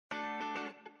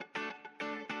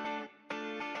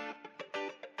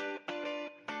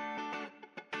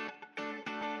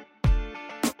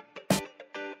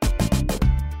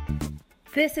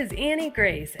This is Annie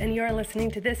Grace, and you're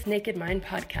listening to This Naked Mind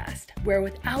podcast, where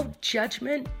without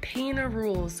judgment, pain, or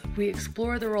rules, we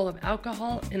explore the role of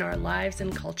alcohol in our lives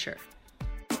and culture.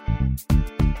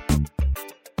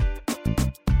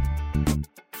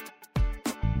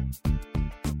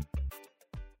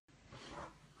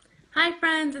 Hi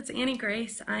friends, it's Annie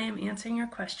Grace. I am answering your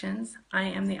questions. I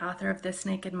am the author of This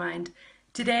Naked Mind.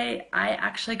 Today, I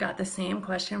actually got the same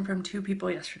question from two people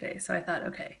yesterday, so I thought,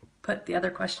 okay, put the other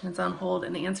questions on hold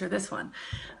and answer this one.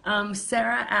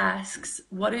 Sarah asks,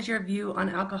 what is your view on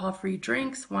alcohol-free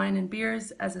drinks, wine and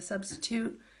beers as a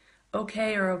substitute,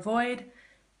 okay or avoid?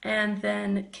 And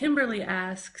then Kimberly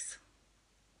asks,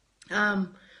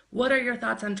 what are your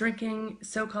thoughts on drinking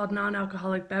so-called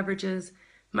non-alcoholic beverages?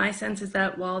 My sense is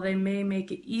that while they may make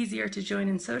it easier to join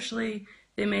in socially,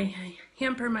 they may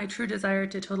hamper my true desire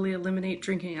to totally eliminate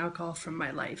drinking alcohol from my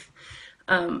life.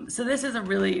 So this is a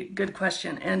really good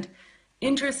question. And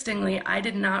interestingly, I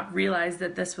did not realize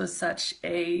that this was such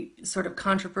a sort of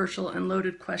controversial and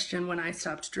loaded question when I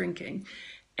stopped drinking.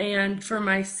 And for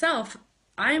myself,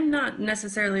 I'm not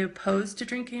necessarily opposed to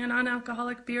drinking a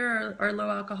non-alcoholic beer or low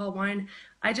alcohol wine.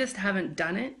 I just haven't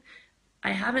done it.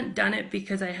 I haven't done it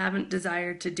because I haven't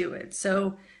desired to do it.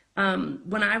 So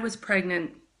when I was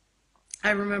pregnant, I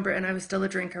remember, and I was still a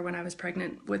drinker when I was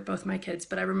pregnant with both my kids,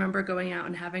 but I remember going out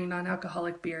and having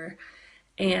non-alcoholic beer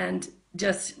and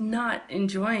just not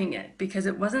enjoying it because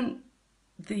it wasn't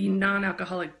the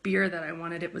non-alcoholic beer that I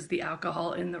wanted. It was the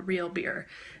alcohol in the real beer.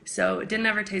 So it didn't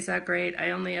ever taste that great. I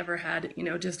only ever had,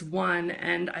 just one,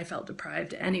 and I felt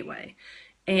deprived anyway.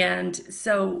 And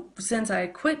so since I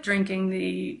quit drinking,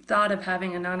 the thought of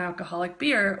having a non-alcoholic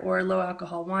beer or low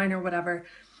alcohol wine or whatever,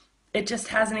 it just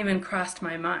hasn't even crossed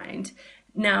my mind.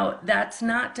 Now, that's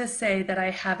not to say that I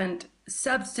haven't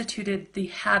substituted the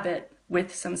habit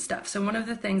with some stuff. So one of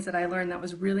the things that I learned that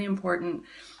was really important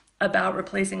about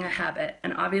replacing a habit,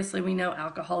 and obviously we know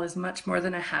alcohol is much more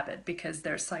than a habit because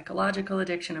there's psychological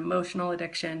addiction, emotional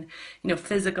addiction,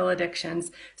 physical addictions.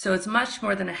 So it's much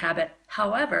more than a habit.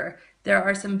 However, there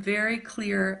are some very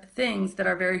clear things that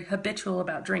are very habitual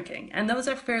about drinking, and those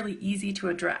are fairly easy to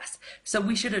address. So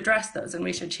we should address those and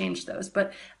we should change those.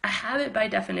 But a habit by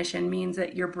definition means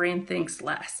that your brain thinks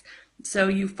less. So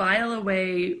you file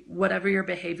away whatever your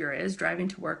behavior is, driving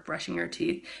to work, brushing your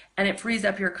teeth, and it frees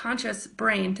up your conscious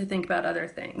brain to think about other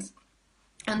things.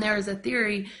 And there is a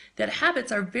theory that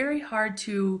habits are very hard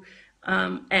to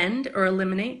end or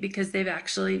eliminate because they've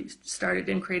actually started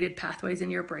and created pathways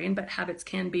in your brain, but habits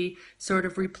can be sort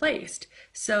of replaced.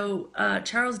 So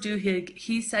Charles Duhigg,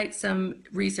 he cites some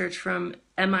research from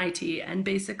MIT, and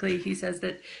basically he says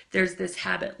that there's this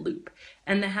habit loop,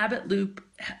 and the habit loop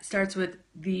starts with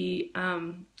the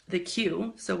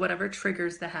cue, so whatever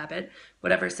triggers the habit,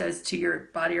 whatever says to your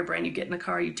body or brain, you get in the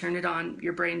car, you turn it on,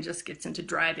 your brain just gets into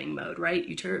driving mode, right?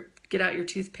 You get out your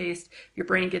toothpaste, your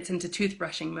brain gets into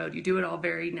toothbrushing mode. You do it all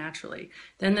very naturally.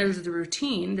 Then there's the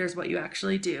routine, there's what you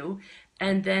actually do,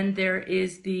 and then there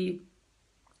is the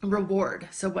reward,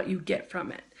 so what you get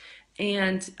from it.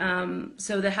 And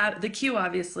so the cue,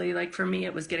 obviously, like for me,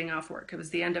 it was getting off work. It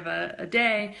was the end of a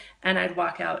day, and I'd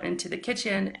walk out into the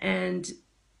kitchen, and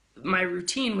my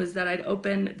routine was that I'd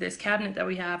open this cabinet that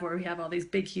we have where we have all these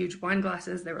big, huge wine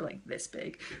glasses. They were like this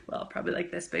big, well, probably like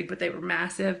this big, but they were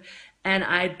massive. And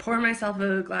I'd pour myself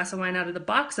a glass of wine out of the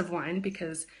box of wine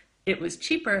because it was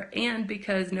cheaper and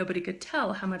because nobody could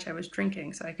tell how much I was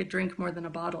drinking. So I could drink more than a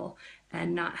bottle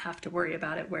and not have to worry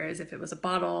about it. Whereas if it was a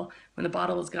bottle, when the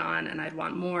bottle was gone and I'd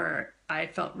want more, I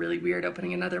felt really weird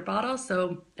opening another bottle.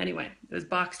 So anyway, it was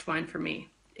boxed wine for me.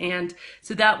 And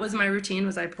so that was my routine,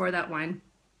 was I pour that wine.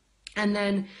 And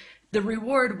then the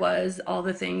reward was all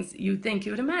the things you think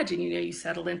you would imagine. You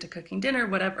settled into cooking dinner,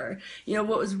 whatever.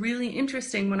 What was really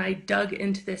interesting when I dug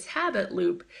into this habit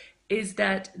loop is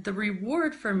that the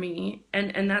reward for me,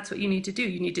 and that's what you need to do.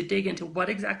 You need to dig into what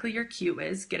exactly your cue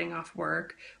is, getting off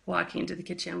work, walking into the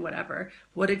kitchen, whatever.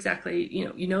 What exactly,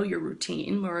 your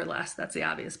routine, more or less, that's the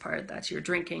obvious part, that's your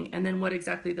drinking, and then what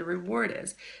exactly the reward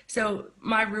is. So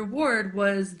my reward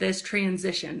was this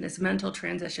transition, this mental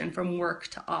transition from work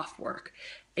to off work.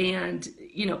 And,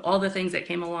 all the things that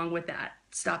came along with that.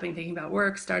 Stopping thinking about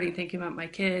work, starting thinking about my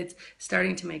kids,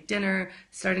 starting to make dinner,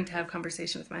 starting to have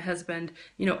conversation with my husband,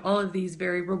 all of these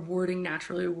very rewarding,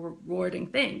 naturally rewarding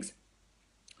things.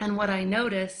 And what I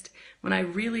noticed when I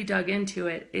really dug into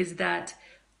it is that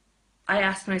I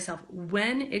asked myself,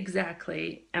 when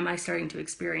exactly am I starting to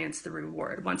experience the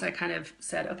reward? Once I kind of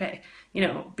said, okay,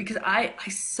 because I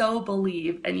so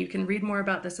believe, and you can read more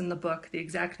about this in the book, The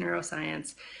Exact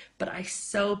Neuroscience, but I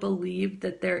so believe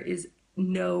that there is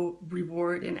no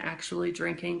reward in actually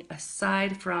drinking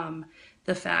aside from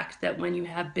the fact that when you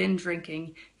have been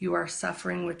drinking, you are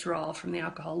suffering withdrawal from the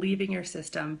alcohol leaving your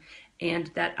system,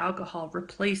 and that alcohol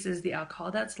replaces the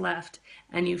alcohol that's left,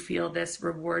 and you feel this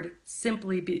reward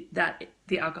simply that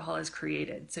the alcohol is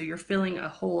created. So you're filling a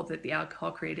hole that the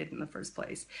alcohol created in the first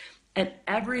place. And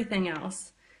everything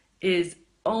else is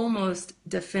almost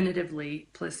definitively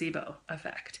placebo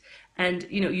effect. And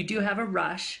you do have a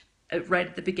rush right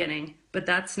at the beginning, but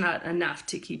that's not enough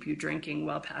to keep you drinking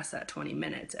well past that 20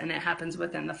 minutes. And it happens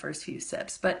within the first few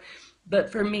sips.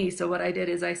 But for me, so what I did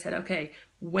is I said, okay,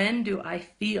 when do I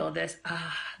feel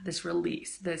this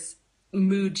release, this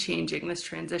mood changing, this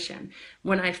transition?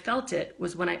 When I felt it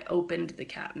was when I opened the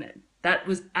cabinet. That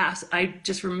was, I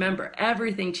just remember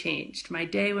everything changed. My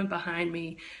day went behind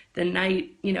me. The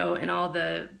night, and all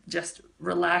the just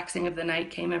relaxing of the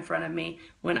night came in front of me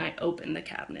when I opened the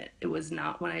cabinet. It was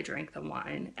not when I drank the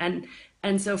wine.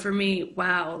 And so for me,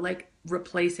 wow, like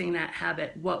replacing that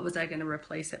habit, what was I going to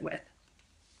replace it with?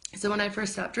 So when I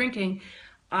first stopped drinking,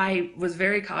 I was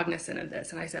very cognizant of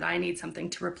this, and I said, I need something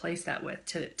to replace that with,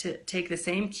 to take the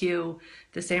same cue,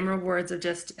 the same rewards of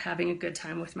just having a good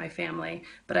time with my family,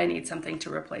 but I need something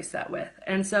to replace that with.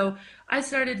 And so I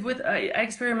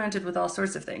experimented with all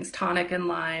sorts of things: tonic and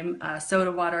lime,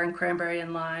 soda water and cranberry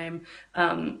and lime.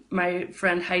 My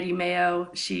friend Heidi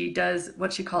Mayo, she does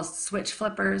what she calls switch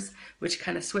flippers, which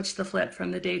kind of switch the flip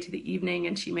from the day to the evening,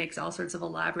 and she makes all sorts of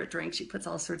elaborate drinks. She puts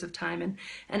all sorts of time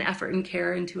and effort and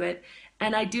care into it.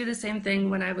 And I do the same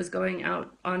thing when I was going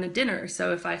out on a dinner.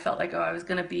 So if I felt like, I was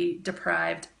going to be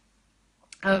deprived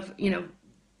of,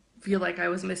 feel like I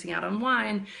was missing out on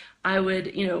wine, I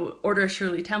would, order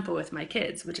Shirley Temple with my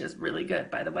kids, which is really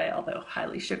good, by the way, although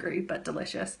highly sugary, but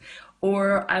delicious.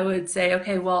 Or I would say,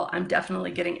 okay, well, I'm definitely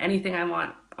getting anything I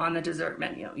want on the dessert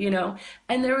menu,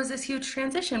 And there was this huge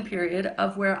transition period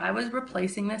of where I was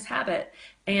replacing this habit,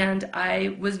 and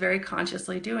I was very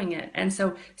consciously doing it. And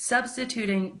so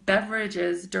substituting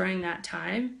beverages during that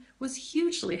time was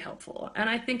hugely helpful. And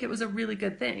I think it was a really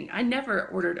good thing. I never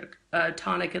ordered a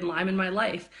tonic and lime in my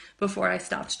life before I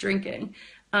stopped drinking.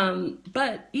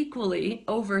 But equally,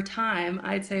 over time,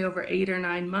 I'd say over 8 or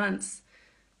 9 months,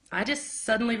 I just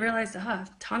suddenly realized,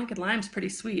 tonic and lime's pretty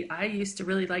sweet. I used to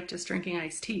really like just drinking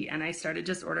iced tea, and I started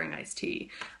just ordering iced tea,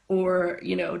 or,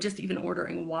 just even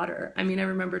ordering water. I mean, I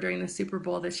remember during the Super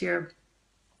Bowl this year,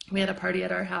 we had a party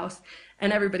at our house,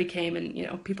 and everybody came,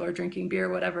 and, people are drinking beer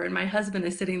or whatever, and my husband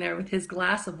is sitting there with his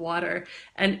glass of water,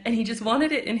 and he just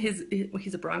wanted it in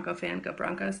he's a Bronco fan, go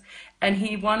Broncos, and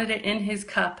he wanted it in his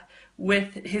cup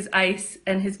with his ice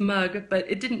and his mug, but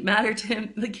it didn't matter to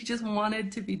him. Like, he just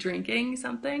wanted to be drinking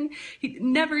something. He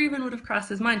never even would have crossed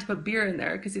his mind to put beer in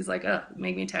there, because he's like, oh,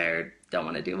 make me tired, don't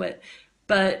want to do it.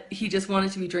 But he just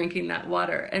wanted to be drinking that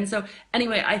water. And so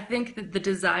anyway, I think that the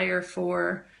desire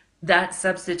for that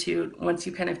substitute, once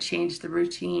you kind of change the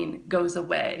routine, goes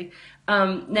away.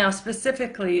 Now,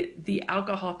 specifically, the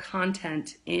alcohol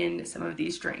content in some of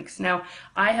these drinks. Now,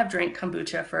 I have drank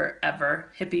kombucha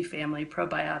forever, hippie family,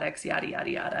 probiotics, yada, yada,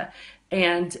 yada.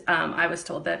 And I was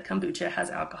told that kombucha has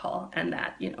alcohol, and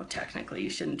that, technically you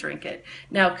shouldn't drink it.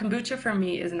 Now, kombucha for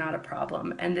me is not a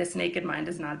problem, and this Naked Mind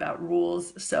is not about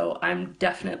rules. So I'm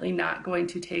definitely not going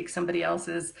to take somebody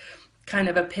else's kind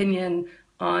of opinion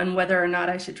on whether or not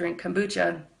I should drink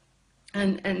kombucha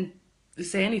and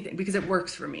say anything, because it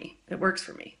works for me. It works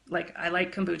for me. Like, I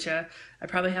like kombucha. I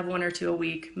probably have 1 or 2 a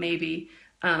week, maybe.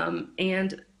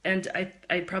 And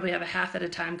I probably have a half at a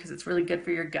time, because it's really good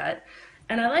for your gut.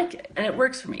 And I like it, and it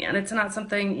works for me. And it's not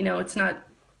something, it's not,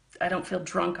 I don't feel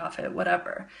drunk off it,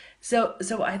 whatever. So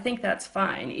I think that's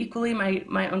fine. Equally,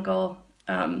 my uncle,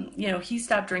 he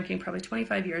stopped drinking probably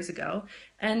 25 years ago,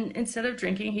 and instead of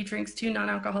drinking, he drinks 2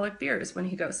 non-alcoholic beers when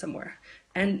he goes somewhere.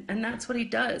 And that's what he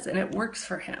does, and it works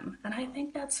for him. And I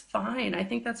think that's fine. I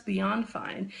think that's beyond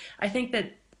fine. I think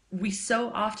that we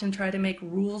so often try to make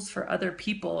rules for other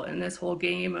people in this whole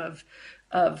game of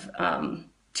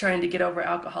trying to get over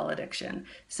alcohol addiction.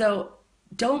 So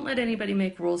don't let anybody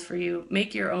make rules for you.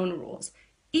 Make your own rules.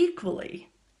 Equally,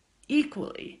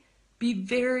 be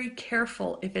very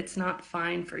careful if it's not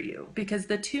fine for you, because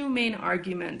the 2 main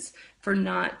arguments for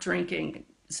not drinking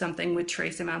something with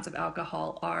trace amounts of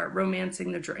alcohol are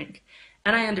romancing the drink.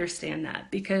 And I understand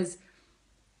that, because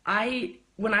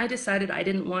when I decided I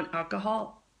didn't want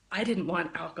alcohol, I didn't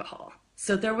want alcohol.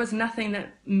 So there was nothing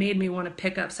that made me want to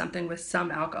pick up something with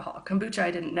some alcohol. Kombucha I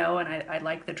didn't know, and I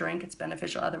like the drink. It's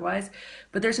beneficial otherwise.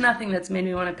 But there's nothing that's made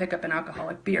me want to pick up an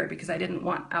alcoholic beer, because I didn't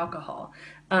want alcohol.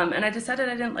 And I decided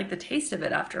I didn't like the taste of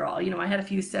it after all. I had a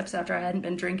few sips after I hadn't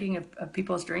been drinking of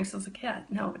people's drinks. I was like, yeah,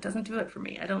 no, it doesn't do it for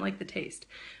me. I don't like the taste.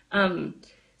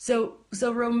 So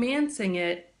romancing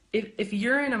it if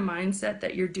you're in a mindset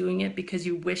that you're doing it because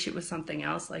you wish it was something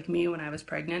else, like me when I was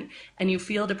pregnant, and you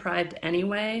feel deprived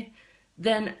anyway,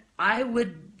 then I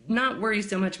would not worry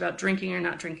so much about drinking or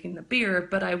not drinking the beer,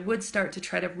 but I would start to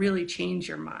try to really change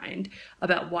your mind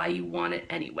about why you want it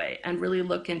anyway, and really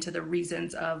look into the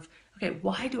reasons of, okay,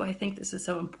 why do I think this is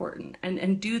so important?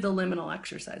 And do the liminal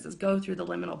exercises, go through the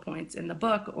liminal points in the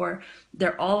book, or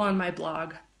they're all on my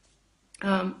blog,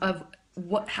 of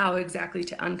how exactly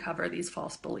to uncover these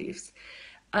false beliefs.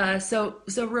 So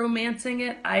romancing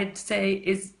it, I'd say,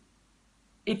 is,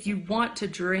 if you want to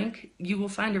drink, you will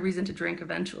find a reason to drink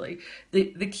eventually.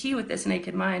 The key with this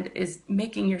naked mind is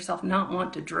making yourself not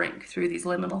want to drink through these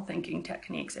liminal thinking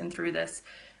techniques and through this,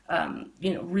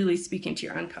 really speaking to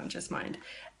your unconscious mind.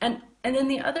 And then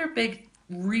the other big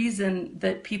reason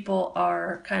that people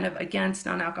are kind of against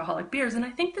non-alcoholic beers, and I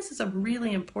think this is a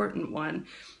really important one,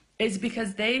 is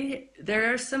because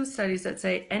there are some studies that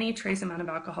say any trace amount of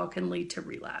alcohol can lead to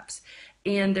relapse.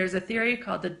 And there's a theory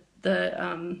called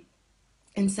the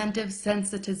incentive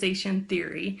sensitization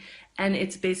theory, and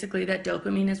it's basically that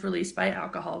dopamine is released by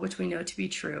alcohol, which we know to be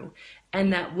true,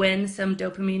 and that when some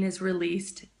dopamine is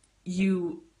released,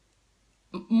 you,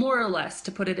 more or less,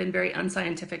 to put it in very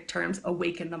unscientific terms,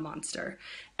 awaken the monster.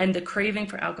 And the craving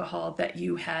for alcohol that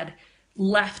you had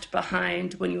left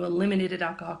behind when you eliminated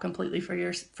alcohol completely from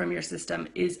your system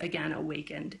is again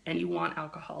awakened, and you want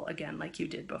alcohol again like you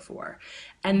did before.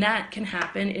 And that can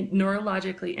happen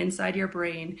neurologically inside your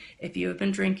brain if you have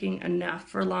been drinking enough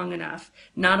for long enough.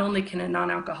 Not only can a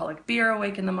non-alcoholic beer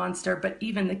awaken the monster, but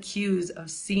even the cues of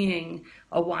seeing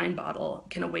a wine bottle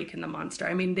can awaken the monster.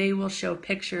 I mean, they will show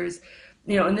pictures,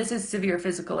 and this is severe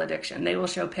physical addiction. They will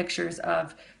show pictures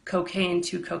of cocaine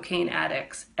to cocaine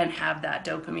addicts and have that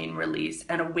dopamine release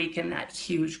and awaken that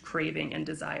huge craving and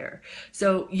desire.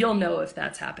 So you'll know if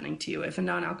that's happening to you. If a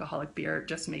non-alcoholic beer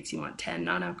just makes you want 10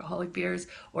 non-alcoholic beers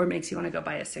or makes you want to go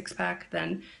buy a 6-pack,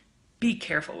 then be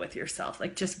careful with yourself.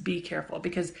 Like, just be careful,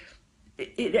 because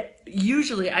it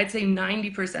usually, I'd say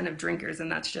 90% of drinkers,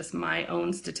 and that's just my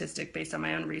own statistic based on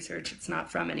my own research, it's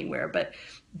not from anywhere, but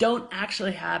don't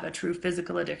actually have a true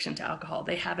physical addiction to alcohol.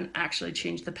 They haven't actually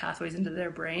changed the pathways into their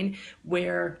brain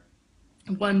where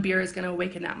one beer is going to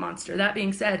awaken that monster. That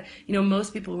being said,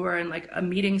 most people who are in like a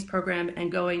meetings program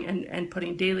and going and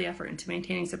putting daily effort into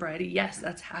maintaining sobriety, yes,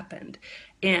 that's happened.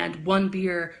 And one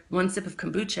beer, one sip of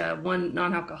kombucha, one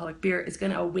non-alcoholic beer is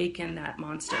going to awaken that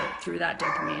monster through that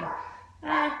dopamine.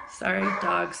 Sorry,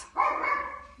 dogs.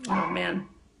 Oh, man.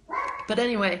 But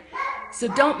anyway, so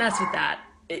don't mess with that.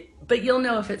 But you'll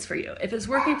know if it's for you. If it's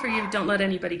working for you, don't let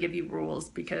anybody give you rules,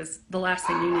 because the last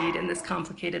thing you need in this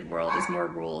complicated world is more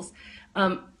rules.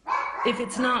 If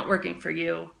it's not working for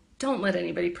you, don't let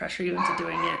anybody pressure you into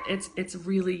doing it. It's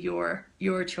really your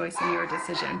choice and your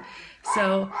decision.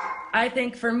 So I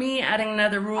think for me, adding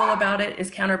another rule about it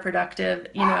is counterproductive.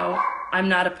 I'm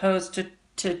not opposed to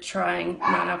trying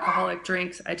non-alcoholic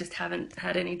drinks. I just haven't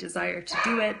had any desire to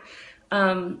do it.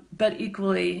 But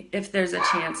equally, if there's a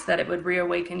chance that it would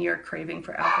reawaken your craving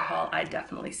for alcohol, I'd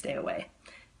definitely stay away.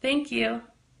 Thank you.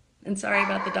 And sorry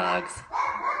about the dogs.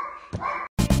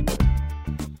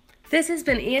 This has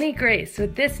been Annie Grace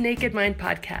with This Naked Mind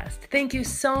podcast. Thank you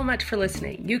so much for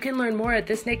listening. You can learn more at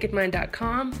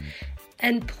thisnakedmind.com.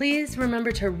 And please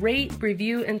remember to rate,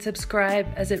 review, and subscribe,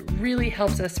 as it really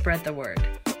helps us spread the word.